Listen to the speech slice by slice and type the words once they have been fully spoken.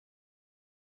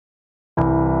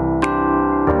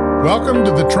Welcome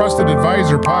to the Trusted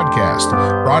Advisor podcast,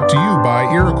 brought to you by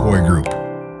Iroquois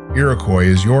Group. Iroquois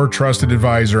is your trusted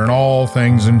advisor in all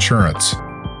things insurance.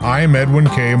 I'm Edwin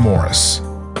K. Morris.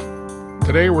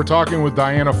 Today we're talking with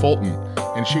Diana Fulton,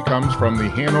 and she comes from the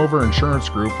Hanover Insurance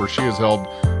Group, where she has held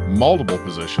multiple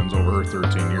positions over her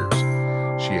 13 years.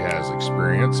 She has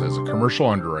experience as a commercial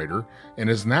underwriter and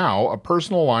is now a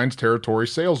personal lines territory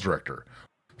sales director.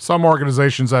 Some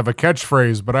organizations have a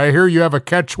catchphrase, but I hear you have a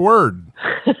catchword.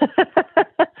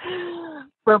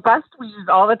 Robust, we use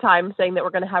all the time, saying that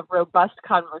we're going to have robust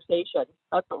conversation.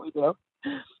 That's what we do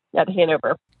at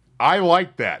Hanover. I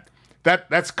like that.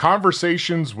 That's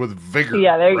conversations with vigor.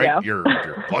 Yeah, there you right?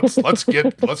 go. Let's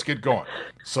get going.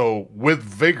 So, with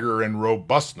vigor and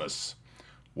robustness,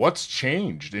 what's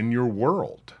changed in your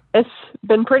world? It's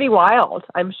been pretty wild.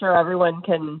 I'm sure everyone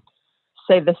can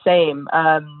say the same.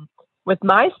 With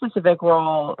my specific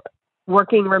role,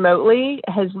 working remotely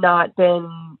has not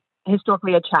been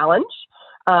historically a challenge.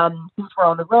 Since we're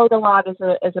on the road a lot as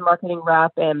a marketing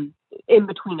rep, and in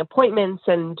between appointments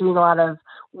and doing a lot of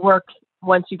work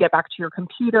once you get back to your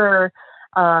computer.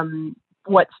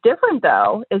 What's different,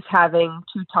 though, is having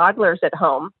two toddlers at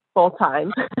home full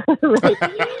time. Right?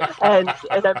 and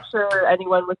I'm sure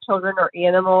anyone with children or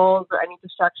animals or any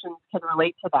distractions can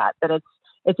relate to that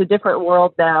it's a different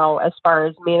world now as far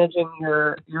as managing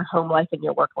your home life and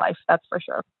your work life. That's for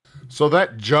sure. So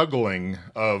that juggling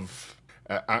of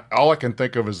all I can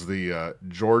think of is the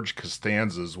George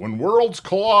Costanza's "When Worlds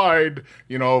Collide,"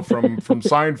 from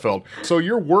Seinfeld. So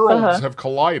your worlds have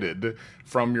collided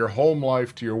from your home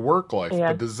life to your work life.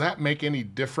 Yeah. But does that make any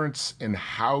difference in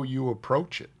how you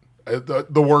approach it,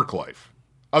 the work life,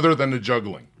 other than the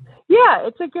juggling? Yeah,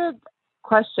 it's a good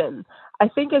question. I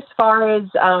think as far as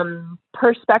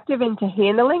perspective into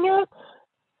handling it,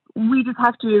 we just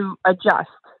have to adjust,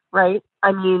 right?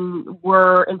 I mean,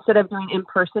 instead of doing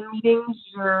in-person meetings,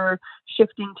 you're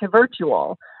shifting to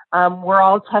virtual. We're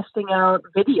all testing out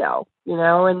video,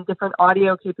 and different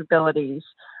audio capabilities,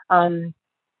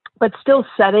 but still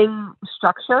setting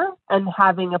structure and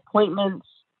having appointments,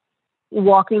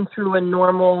 walking through a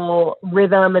normal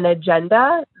rhythm and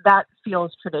agenda, that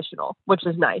feels traditional, which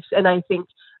is nice. And I think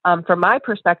from my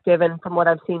perspective and from what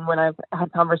I've seen when I've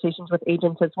had conversations with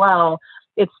agents as well,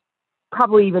 it's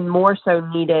probably even more so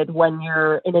needed when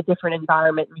you're in a different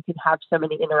environment and you can have so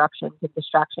many interruptions and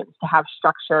distractions, to have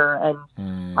structure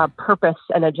and purpose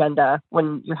and agenda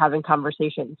when you're having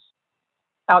conversations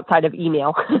outside of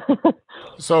email.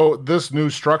 So this new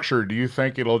structure, do you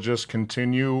think it'll just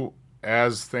continue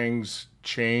as things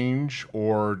change,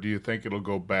 or do you think it'll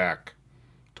go back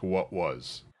to what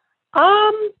was?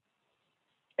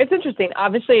 It's interesting.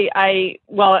 Obviously, I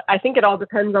think it all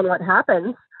depends on what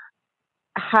happens.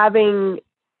 Having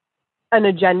an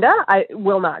agenda, I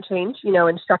will not change,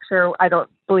 and structure, I don't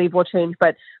believe will change,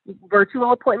 but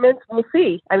virtual appointments, we'll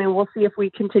see. I mean, we'll see if we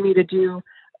continue to do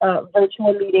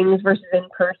virtual meetings versus in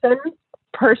person.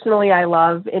 Personally, I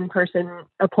love in-person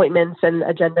appointments and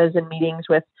agendas and meetings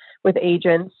with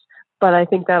agents, but I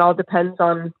think that all depends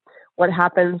on what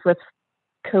happens with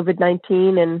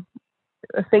COVID-19, and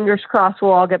fingers crossed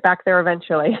we'll all get back there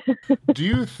eventually. Do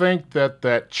you think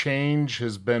that change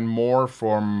has been more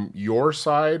from your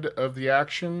side of the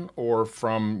action or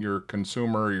from your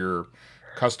consumer, your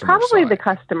customer Probably side? the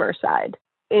customer side.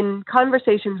 In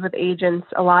conversations with agents,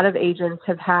 a lot of agents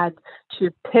have had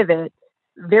to pivot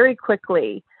very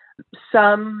quickly,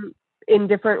 some in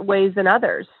different ways than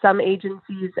others. Some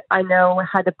agencies I know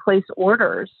had to place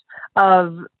orders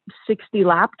of 60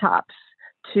 laptops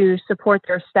to support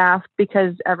their staff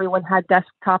because everyone had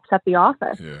desktops at the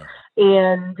office. Yeah.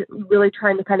 And really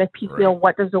trying to kind of piecemeal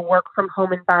what does a work from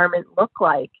home environment look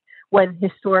like when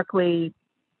historically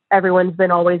everyone's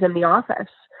been always in the office.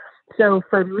 So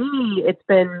for me, it's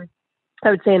been,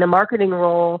 I would say, in a marketing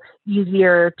role,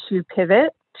 easier to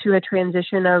pivot to a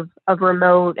transition of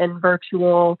remote and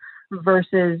virtual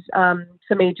versus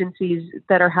some agencies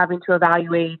that are having to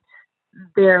evaluate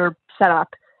their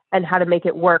setup and how to make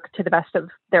it work to the best of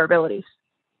their abilities.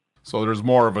 So there's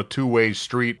more of a two-way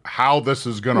street, how this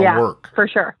is going to work. For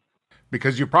sure.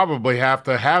 Because you probably have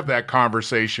to have that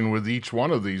conversation with each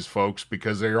one of these folks,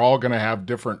 because they're all going to have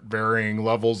different varying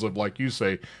levels of, like you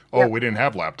say, we didn't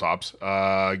have laptops.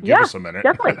 Give us a minute.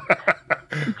 Definitely.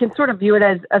 You can sort of view it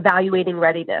as evaluating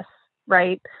readiness,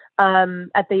 right?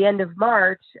 At the end of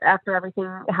March, after everything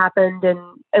happened,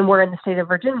 and we're in the state of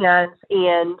Virginia,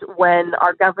 and when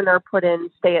our governor put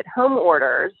in stay-at-home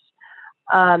orders,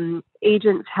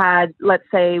 agents had, let's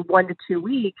say, 1 to 2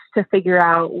 weeks to figure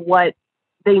out what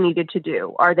they needed to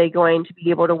do. Are they going to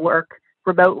be able to work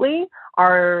remotely?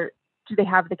 do they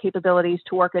have the capabilities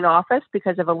to work in office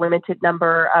because of a limited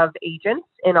number of agents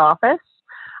in office?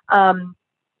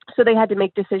 So they had to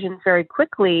make decisions very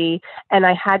quickly. And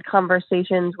I had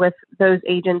conversations with those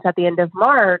agents at the end of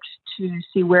March to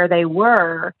see where they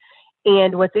were.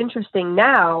 And what's interesting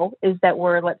now is that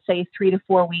we're, let's say, 3 to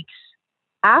 4 weeks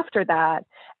after that,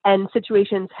 and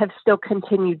situations have still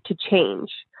continued to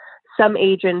change. Some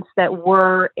agents that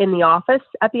were in the office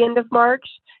at the end of March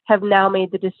have now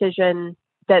made the decision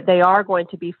that they are going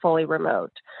to be fully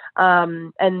remote.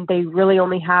 And they really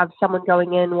only have someone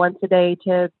going in once a day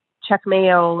to check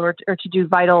mail or to do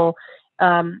vital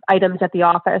items at the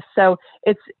office. So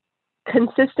it's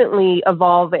consistently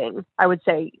evolving, I would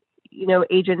say,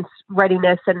 agents'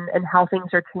 readiness and how things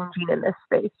are changing in this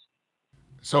space.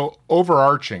 So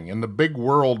overarching in the big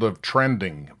world of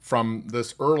trending from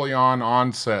this early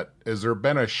onset, has there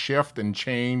been a shift and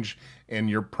change in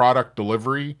your product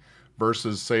delivery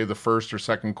versus, say, the first or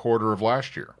second quarter of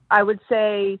last year? I would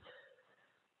say,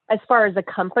 as far as a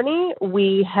company,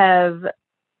 we have,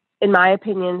 in my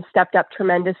opinion, stepped up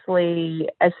tremendously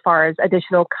as far as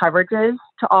additional coverages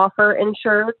to offer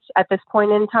insureds at this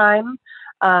point in time.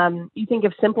 You think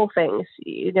of simple things,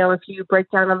 if you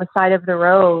break down on the side of the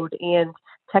road, and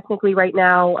technically right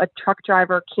now a truck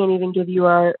driver can't even give you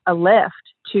a lift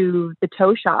to the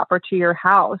tow shop or to your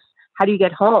house. How do you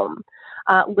get home?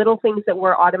 Little things that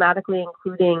we're automatically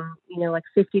including, like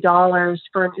 $50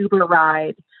 for an Uber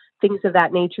ride, things of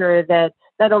that nature that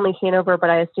not only Hanover, but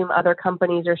I assume other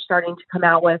companies are starting to come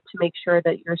out with to make sure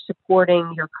that you're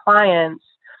supporting your clients,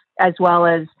 as well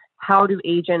as how do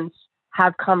agents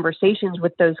have conversations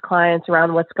with those clients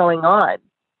around what's going on.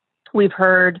 We've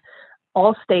heard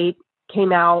Allstate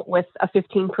came out with a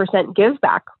 15% give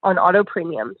back on auto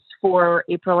premiums for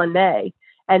April and May.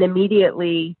 And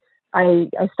immediately I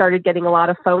started getting a lot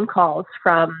of phone calls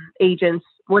from agents,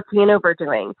 what's Hanover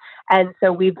doing? And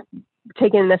so we've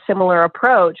taken a similar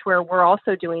approach where we're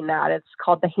also doing that. It's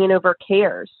called the Hanover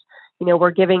Cares.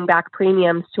 We're giving back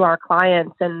premiums to our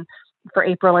clients, and for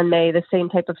April and May, the same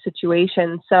type of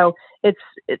situation. So it's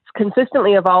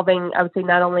consistently evolving, I would say,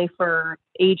 not only for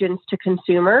agents to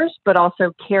consumers, but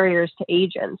also carriers to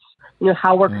agents,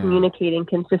 how we're communicating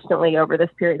consistently over this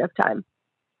period of time.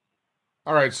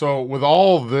 All right. So with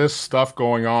all this stuff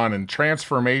going on and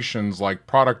transformations like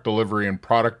product delivery and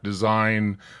product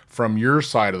design from your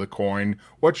side of the coin,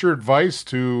 what's your advice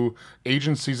to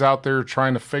agencies out there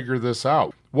trying to figure this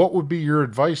out? What would be your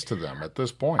advice to them at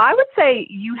this point? I would say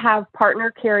you have partner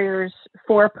carriers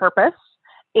for a purpose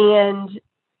and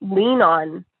lean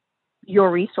on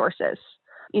your resources.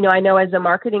 I know as a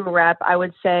marketing rep, I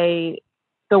would say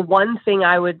the one thing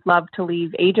I would love to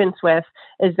leave agents with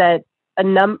is that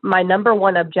my number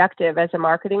one objective as a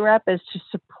marketing rep is to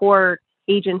support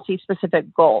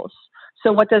agency-specific goals.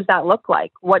 So what does that look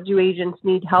like? What do agents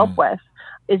need help with?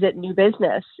 Is it new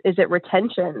business? Is it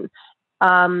retention?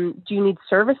 Do you need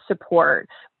service support?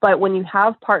 But when you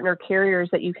have partner carriers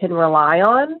that you can rely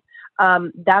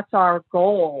on, that's our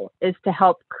goal, is to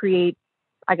help create,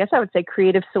 I guess I would say,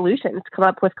 creative solutions, come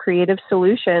up with creative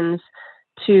solutions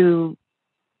to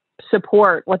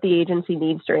support what the agency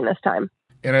needs during this time.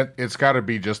 And it's got to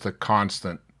be just a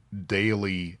constant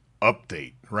daily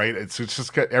update, right? It's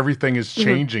just got, everything is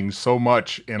changing so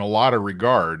much in a lot of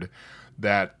regard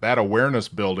that awareness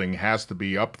building has to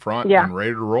be up front and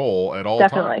ready to roll at all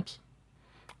times.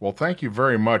 Well, thank you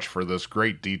very much for this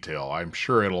great detail. I'm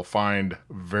sure it'll find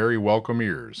very welcome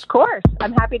ears. Of course.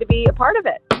 I'm happy to be a part of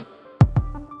it.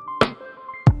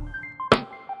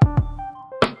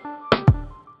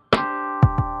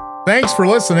 Thanks for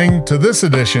listening to this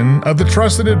edition of the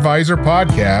Trusted Advisor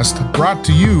Podcast, brought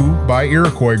to you by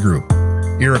Iroquois Group.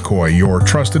 Iroquois, your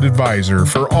trusted advisor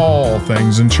for all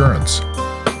things insurance.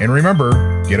 And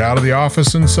remember, get out of the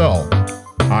office and sell.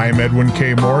 I'm Edwin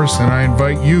K. Morris, and I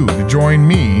invite you to join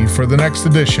me for the next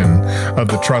edition of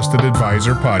the Trusted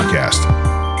Advisor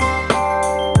Podcast.